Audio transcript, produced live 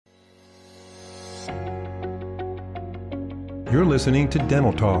You're listening to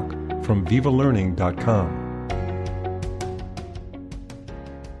Dental Talk from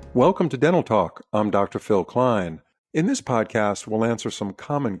VivaLearning.com. Welcome to Dental Talk. I'm Dr. Phil Klein. In this podcast, we'll answer some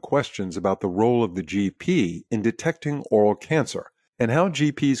common questions about the role of the GP in detecting oral cancer and how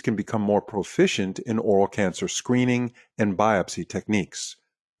GPs can become more proficient in oral cancer screening and biopsy techniques.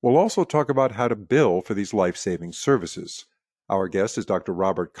 We'll also talk about how to bill for these life-saving services. Our guest is Dr.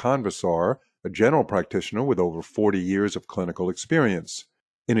 Robert Convissar, a general practitioner with over 40 years of clinical experience.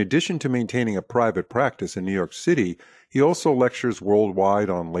 In addition to maintaining a private practice in New York City, he also lectures worldwide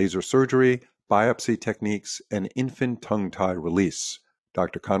on laser surgery, biopsy techniques, and infant tongue tie release.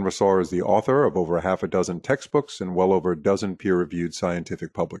 Dr. Convissar is the author of over half a dozen textbooks and well over a dozen peer-reviewed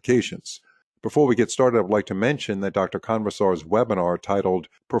scientific publications. Before we get started, I would like to mention that Dr. Convissar's webinar titled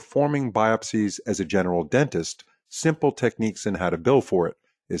Performing Biopsies as a General Dentist, Simple Techniques and How to Bill for It,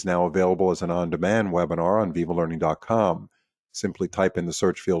 is now available as an on-demand webinar on VivaLearning.com. Simply type in the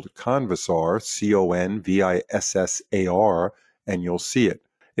search field Convissar, Convissar, and you'll see it.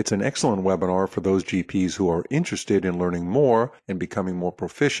 It's an excellent webinar for those GPs who are interested in learning more and becoming more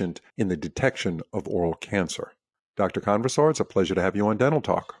proficient in the detection of oral cancer. Dr. Convissar, it's a pleasure to have you on Dental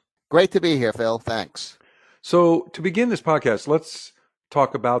Talk. Great to be here, Phil. Thanks. So to begin this podcast, let's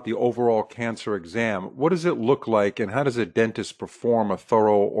talk about the overall cancer exam. What does it look like, and how does a dentist perform a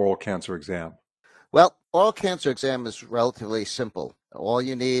thorough oral cancer exam? Well, oral cancer exam is relatively simple. All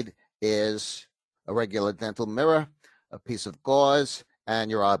you need is a regular dental mirror, a piece of gauze,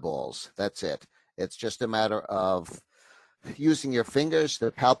 and your eyeballs. That's it. It's just a matter of using your fingers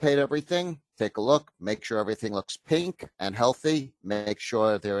to palpate everything, take a look, make sure everything looks pink and healthy, make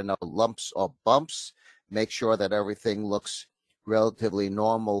sure there are no lumps or bumps, make sure that everything looks relatively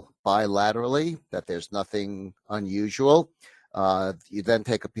normal bilaterally, that there's nothing unusual. You then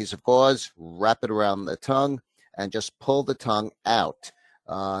take a piece of gauze, wrap it around the tongue, and just pull the tongue out.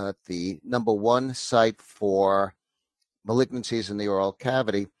 The number one site for malignancies in the oral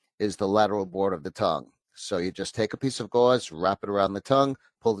cavity is the lateral border of the tongue. So you just take a piece of gauze, wrap it around the tongue,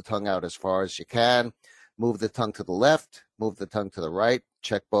 pull the tongue out as far as you can, move the tongue to the left, move the tongue to the right,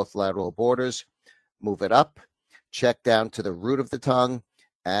 check both lateral borders, move it up, check down to the root of the tongue,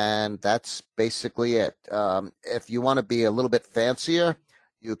 and that's basically it. If you want to be a little bit fancier,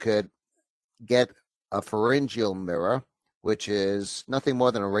 you could get a pharyngeal mirror, which is nothing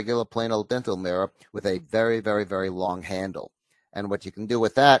more than a regular plain old dental mirror with a very, very, very long handle. And what you can do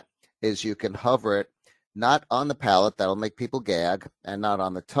with that is you can hover it not on the palate, that'll make people gag, and not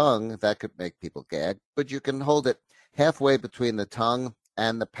on the tongue, that could make people gag, but you can hold it halfway between the tongue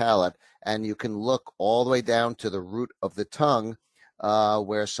and the palate, and you can look all the way down to the root of the tongue,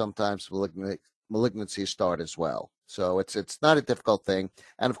 where sometimes malignancies start as well. So it's not a difficult thing.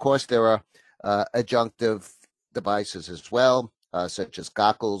 And of course, there are adjunctive devices as well, such as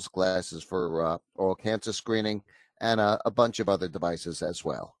goggles, glasses for oral cancer screening, and a bunch of other devices as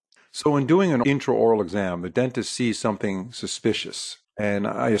well. So in doing an intraoral exam, the dentist sees something suspicious. And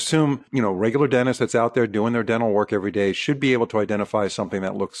I assume, regular dentists that's out there doing their dental work every day should be able to identify something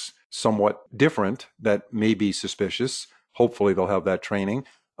that looks somewhat different that may be suspicious. Hopefully they'll have that training.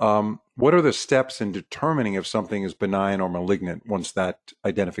 What are the steps in determining if something is benign or malignant once that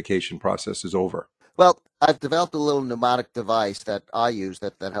identification process is over? Well, I've developed a little mnemonic device that I use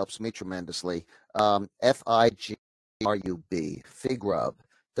that helps me tremendously. FIGRUB, FIGRUB.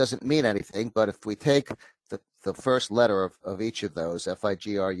 Doesn't mean anything, but if we take the first letter of each of those,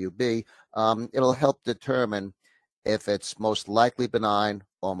 FIGRUB, it'll help determine if it's most likely benign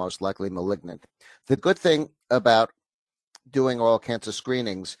or most likely malignant. The good thing about doing oral cancer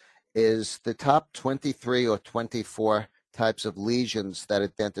screenings is the top 23 or 24 types of lesions that a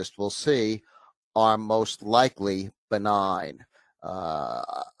dentist will see are most likely benign.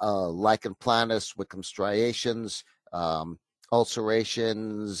 Lichen planus, Wickham striations,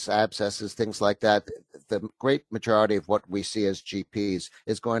 ulcerations, abscesses, things like that. The great majority of what we see as GPs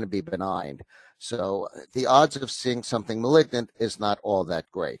is going to be benign. So the odds of seeing something malignant is not all that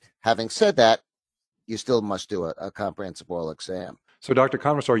great. Having said that, you still must do a comprehensive oral exam. So Dr.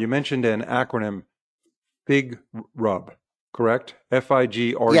 Convissar, you mentioned an acronym, FIGRUB, correct?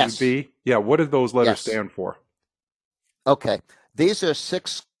 FIGRUB? Yes. Yeah, what do those letters stand for? Okay. These are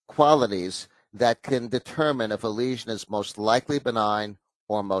 6 qualities that can determine if a lesion is most likely benign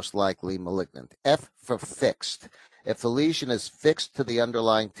or most likely malignant. F for fixed. If the lesion is fixed to the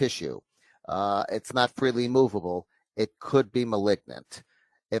underlying tissue, it's not freely movable, it could be malignant.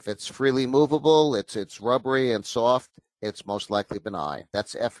 If it's freely movable, it's rubbery and soft, it's most likely benign.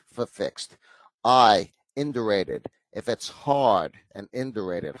 That's F for fixed. I, indurated. If it's hard and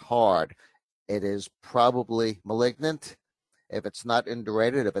indurated, hard, it is probably malignant. If it's not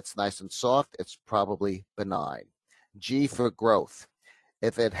indurated, if it's nice and soft, it's probably benign. G for growth.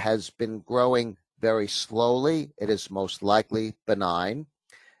 If it has been growing very slowly, it is most likely benign.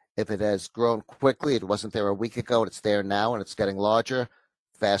 If it has grown quickly, it wasn't there a week ago, it's there now, and it's getting larger.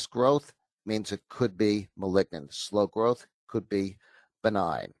 Fast growth means it could be malignant. Slow growth could be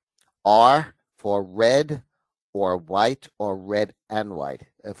benign. R for red or white or red and white.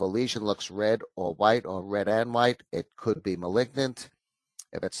 If a lesion looks red or red and white, it could be malignant.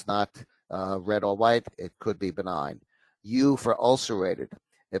 If it's not red or white, it could be benign. U for ulcerated.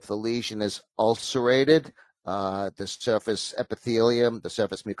 If the lesion is ulcerated, the surface epithelium, the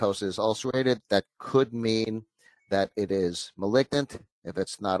surface mucosa is ulcerated, that could mean that it is malignant. If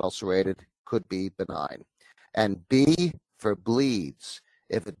it's not ulcerated, could be benign. And B for bleeds.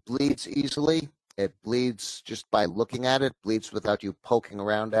 If it bleeds easily, it bleeds just by looking at it, bleeds without you poking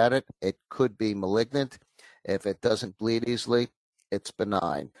around at it, it could be malignant. If it doesn't bleed easily, it's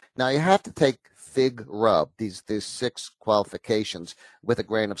benign. Now you have to take fig rub, these 6 qualifications, with a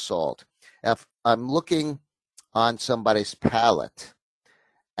grain of salt. If I'm looking on somebody's palate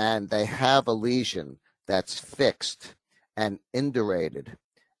and they have a lesion that's fixed and indurated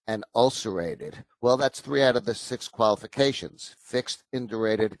and ulcerated, well, that's 3 out of the 6 qualifications: fixed,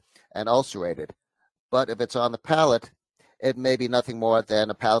 indurated, and ulcerated. But if it's on the palate, it may be nothing more than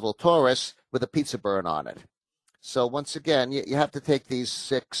a palatal torus with a pizza burn on it. So once again, you have to take these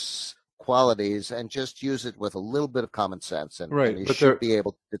 6 qualities and just use it with a little bit of common sense, and you should be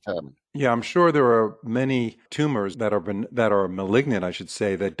able to determine. Yeah, I'm sure there are many tumors that are malignant, I should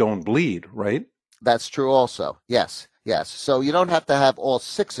say, that don't bleed, right? That's true also. Yes. So you don't have to have all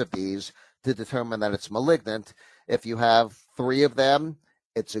 6 of these to determine that it's malignant. If you have 3 of them,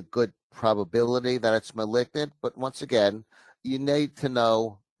 it's a good probability that it's malignant. But once again, you need to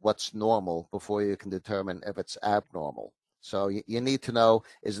know what's normal before you can determine if it's abnormal. So you need to know,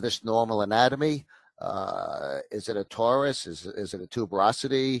 is this normal anatomy? Is it a torus? Is it a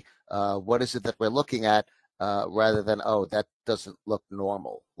tuberosity? What is it that we're looking at, rather than, oh, that doesn't look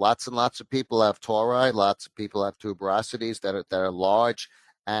normal? Lots and lots of people have tori. Lots of people have tuberosities that are large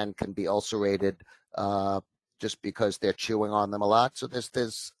and can be ulcerated just because they're chewing on them a lot. So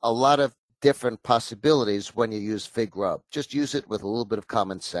there's a lot of different possibilities when you use fig rub. Just use it with a little bit of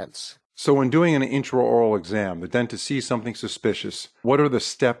common sense. So when doing an intraoral exam, the dentist sees something suspicious. What are the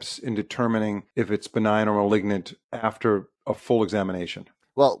steps in determining if it's benign or malignant after a full examination?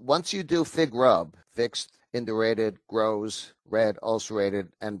 Well, once you do fig rub, fixed, indurated, grows, red, ulcerated,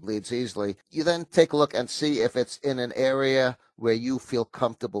 and bleeds easily, you then take a look and see if it's in an area where you feel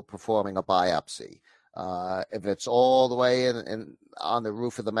comfortable performing a biopsy. If it's all the way in on the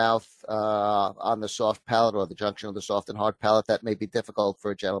roof of the mouth, on the soft palate or the junction of the soft and hard palate, that may be difficult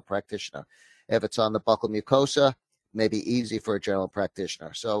for a general practitioner. If it's on the buccal mucosa, it may be easy for a general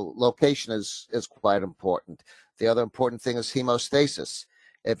practitioner. So location is quite important. The other important thing is hemostasis.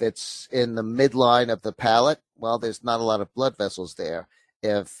 If it's in the midline of the palate, well, there's not a lot of blood vessels there.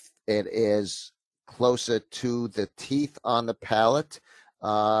 If it is closer to the teeth on the palate,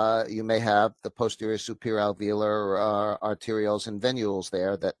 you may have the posterior superior alveolar arterioles and venules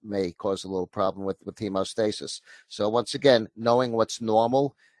there that may cause a little problem with hemostasis. So once again, knowing what's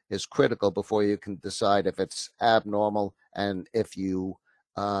normal is critical before you can decide if it's abnormal and if you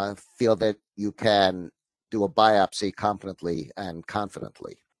feel that you can do a biopsy competently and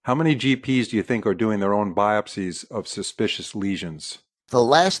confidently. How many GPs do you think are doing their own biopsies of suspicious lesions? The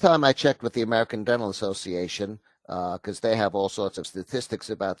last time I checked with the American Dental Association, because they have all sorts of statistics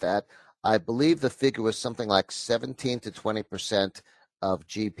about that, I believe the figure was something like 17 to 20% of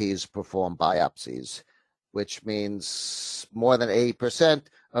GPs perform biopsies, which means more than 80%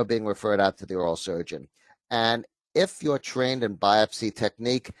 are being referred out to the oral surgeon. And if you're trained in biopsy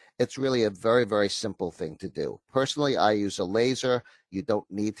technique, it's really a very, very simple thing to do. Personally, I use a laser. You don't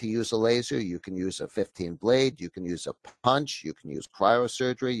need to use a laser. You can use a 15 blade. You can use a punch. You can use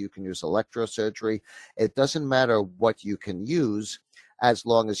cryosurgery. You can use electrosurgery. It doesn't matter what you can use as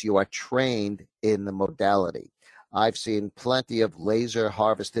long as you are trained in the modality. I've seen plenty of laser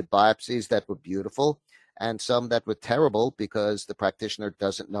harvested biopsies that were beautiful, and some that were terrible because the practitioner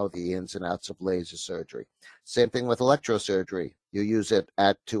doesn't know the ins and outs of laser surgery. Same thing with electrosurgery. You use it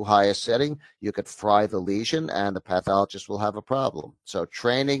at too high a setting, you could fry the lesion and the pathologist will have a problem. So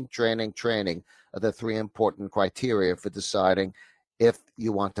training are the 3 important criteria for deciding if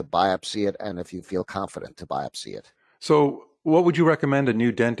you want to biopsy it and if you feel confident to biopsy it. So what would you recommend a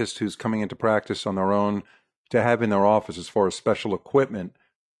new dentist who's coming into practice on their own to have in their office as far as special equipment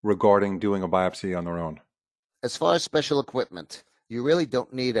regarding doing a biopsy on their own? As far as special equipment, you really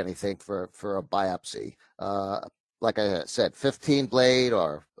don't need anything for a biopsy. like I said, 15 blade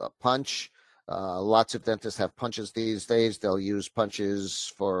or a punch. Lots of dentists have punches these days. They'll use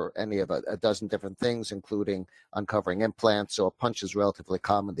punches for any of a dozen different things, including uncovering implants. So a punch is relatively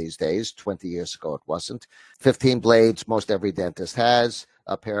common these days. 20 years ago, it wasn't. 15 blades, most every dentist has.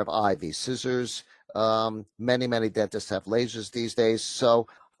 A pair of IV scissors. Many dentists have lasers these days. So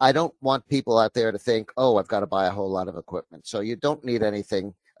I don't want people out there to think, oh, I've got to buy a whole lot of equipment. So you don't need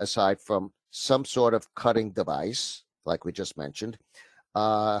anything aside from some sort of cutting device, like we just mentioned,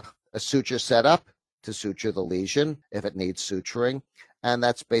 a suture setup to suture the lesion if it needs suturing, and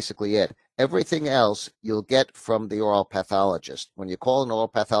that's basically it. Everything else you'll get from the oral pathologist. When you call an oral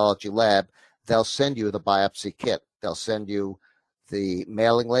pathology lab, they'll send you the biopsy kit. They'll send you the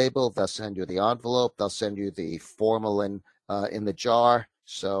mailing label. They'll send you the envelope. They'll send you the formalin in the jar.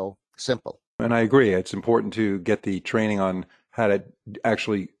 So simple. And I agree. It's important to get the training on how to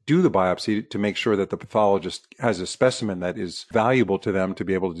actually do the biopsy to make sure that the pathologist has a specimen that is valuable to them to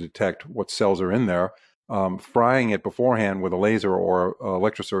be able to detect what cells are in there. Frying it beforehand with a laser or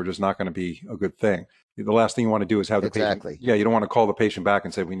electrosurge is not going to be a good thing. The last thing you want to do is have the patient. Yeah, you don't want to call the patient back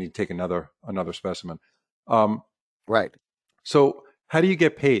and say we need to take another specimen. Right. So how do you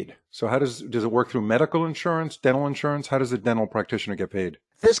get paid? So how does it work through medical insurance, dental insurance? How does a dental practitioner get paid?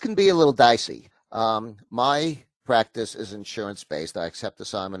 This can be a little dicey. My practice is insurance-based. I accept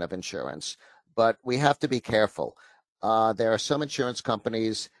assignment of insurance, but we have to be careful. There are some insurance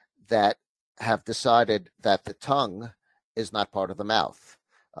companies that have decided that the tongue is not part of the mouth.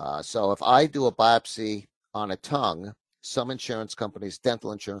 So if I do a biopsy on a tongue, some insurance companies,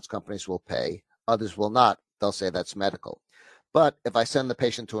 dental insurance companies, will pay. Others will not. They'll say that's medical. But if I send the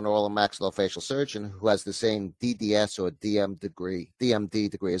patient to an oral and maxillofacial surgeon who has the same DDS or DMD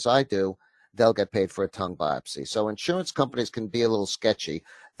degree as I do, they'll get paid for a tongue biopsy. So insurance companies can be a little sketchy.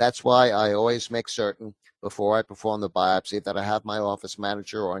 That's why I always make certain before I perform the biopsy that I have my office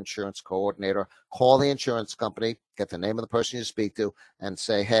manager or insurance coordinator call the insurance company, get the name of the person you speak to, and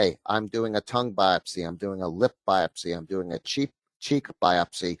say, hey, I'm doing a tongue biopsy, I'm doing a lip biopsy, I'm doing a cheek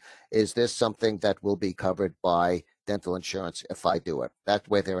biopsy. Is this something that will be covered by dental insurance if I do it? That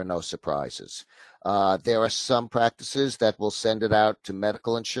way there are no surprises. There are some practices that will send it out to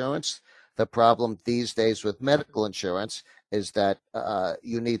medical insurance. The problem these days with medical insurance is that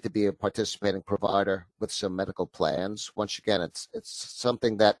you need to be a participating provider with some medical plans. Once again, it's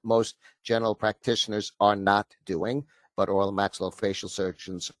something that most general practitioners are not doing, but oral and maxillofacial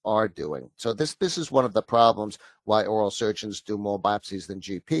surgeons are doing. So this is one of the problems why oral surgeons do more biopsies than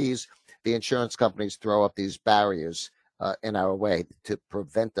GPs. The insurance companies throw up these barriers in our way to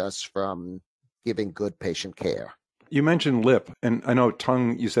prevent us from giving good patient care. You mentioned lip, and I know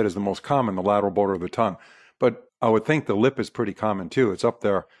tongue, you said, is the most common, the lateral border of the tongue. But I would think the lip is pretty common too. It's up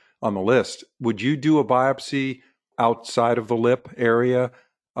there on the list. Would you do a biopsy outside of the lip area,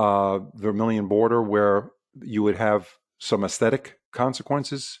 vermilion border, where you would have some aesthetic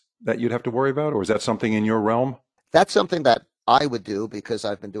consequences that you'd have to worry about? Or is that something in your realm? That's something that I would do because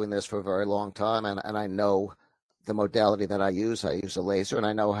I've been doing this for a very long time, and I know the modality that I use. I use a laser, and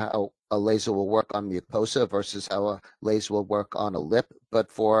I know how a laser will work on mucosa versus how a laser will work on a lip.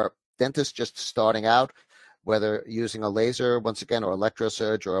 But for dentists just starting out, whether using a laser, once again, or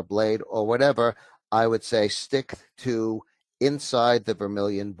electrosurge or a blade or whatever, I would say stick to inside the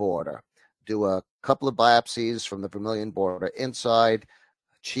vermilion border. Do a couple of biopsies from the vermilion border inside,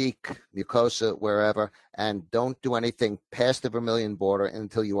 cheek, mucosa, wherever, and don't do anything past the vermilion border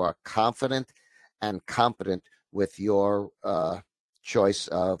until you are confident and competent with your choice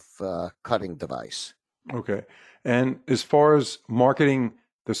of cutting device. Okay. And as far as marketing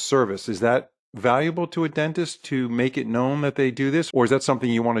the service, is that valuable to a dentist to make it known that they do this? Or is that something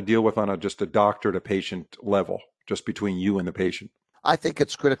you want to deal with on just a doctor to patient level, just between you and the patient? I think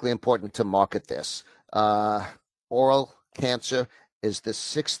it's critically important to market this. Oral cancer is the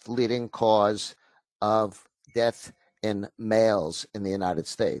 6th leading cause of death in males in the United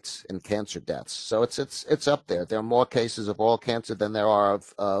States in cancer deaths. So it's up there. There are more cases of oral cancer than there are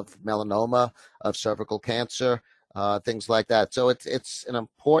of melanoma, of cervical cancer, things like that. So it's an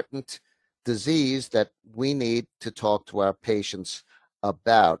important disease that we need to talk to our patients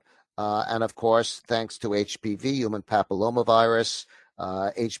about. And of course, thanks to HPV, human papillomavirus,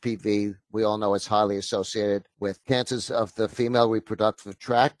 HPV, we all know, is highly associated with cancers of the female reproductive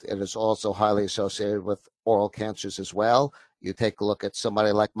tract. It is also highly associated with oral cancers as well. You take a look at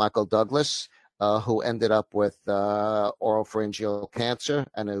somebody like Michael Douglas, who ended up with oropharyngeal cancer,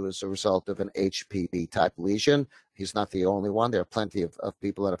 and it was a result of an HPV-type lesion. He's not the only one. There are plenty of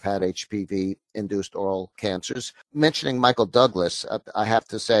people that have had HPV-induced oral cancers. Mentioning Michael Douglas, I have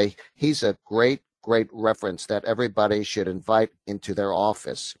to say he's a great great reference that everybody should invite into their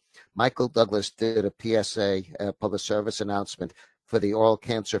office. Michael Douglas did a PSA, a public service announcement for the Oral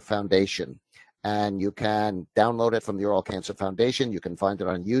Cancer Foundation. And you can download it from the Oral Cancer Foundation. You can find it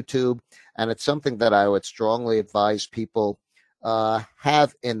on YouTube. And it's something that I would strongly advise people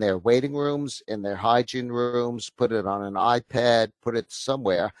have in their waiting rooms, in their hygiene rooms, put it on an iPad, put it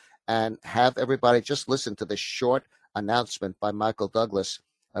somewhere, and have everybody just listen to the short announcement by Michael Douglas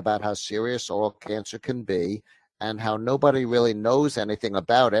about how serious oral cancer can be and how nobody really knows anything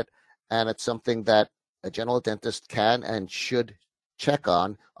about it. And it's something that a general dentist can and should check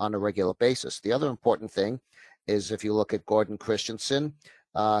on a regular basis. The other important thing is if you look at Gordon Christensen,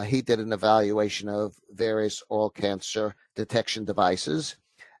 he did an evaluation of various oral cancer detection devices.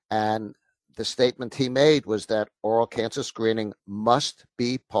 And the statement he made was that oral cancer screening must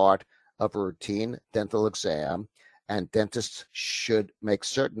be part of a routine dental exam, and dentists should make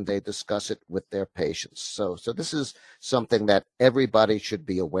certain they discuss it with their patients. So this is something that everybody should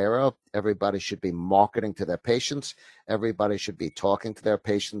be aware of. Everybody should be marketing to their patients. Everybody should be talking to their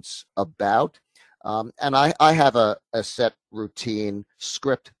patients about. And I have a set routine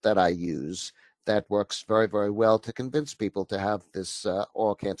script that I use that works very, very well to convince people to have this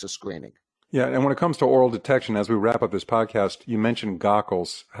oral cancer screening. Yeah, and when it comes to oral detection, as we wrap up this podcast, you mentioned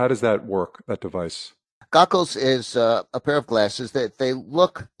goggles. How does that work, that device? Goggles is a pair of glasses that they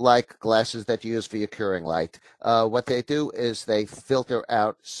look like glasses that you use for your curing light. What they do is they filter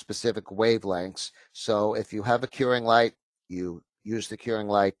out specific wavelengths. So if you have a curing light, you use the curing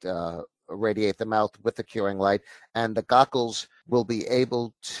light, radiate the mouth with the curing light, and the goggles will be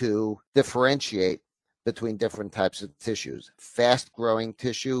able to differentiate between different types of tissues, fast-growing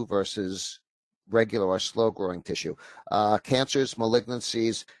tissue versus regular or slow-growing tissue. Cancers,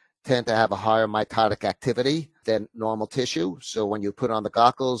 malignancies tend to have a higher mitotic activity than normal tissue. So when you put on the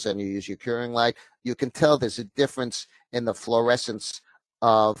goggles and you use your curing light, you can tell there's a difference in the fluorescence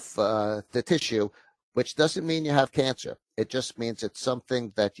of the tissue, which doesn't mean you have cancer. It just means it's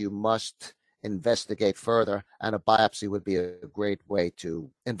something that you must investigate further, and a biopsy would be a great way to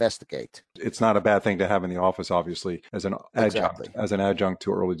investigate. It's not a bad thing to have in the office, obviously, as an adjunct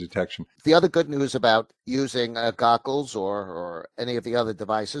to early detection. The other good news about using goggles or any of the other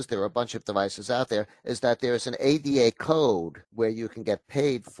devices, there are a bunch of devices out there, is that there's an ADA code where you can get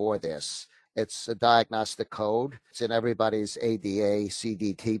paid for this. It's a diagnostic code. It's in everybody's ADA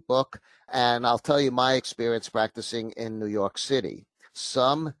CDT book. And I'll tell you my experience practicing in New York City.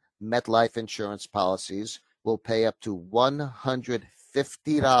 Some MetLife insurance policies will pay up to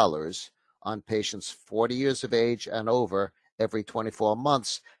 $150 on patients 40 years of age and over every 24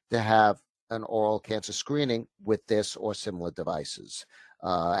 months to have an oral cancer screening with this or similar devices.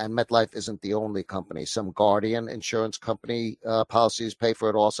 And MetLife isn't the only company. Some Guardian insurance company policies pay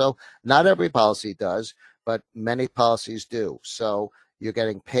for it also. Not every policy does, but many policies do. So you're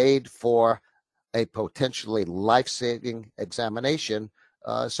getting paid for a potentially life-saving examination.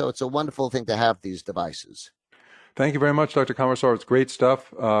 So it's a wonderful thing to have these devices. Thank you very much, Dr. Convissar. It's great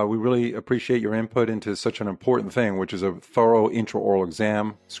stuff. We really appreciate your input into such an important thing, which is a thorough intraoral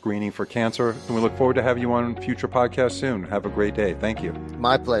exam screening for cancer. And we look forward to having you on future podcasts soon. Have a great day. Thank you.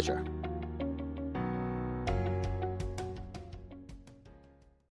 My pleasure.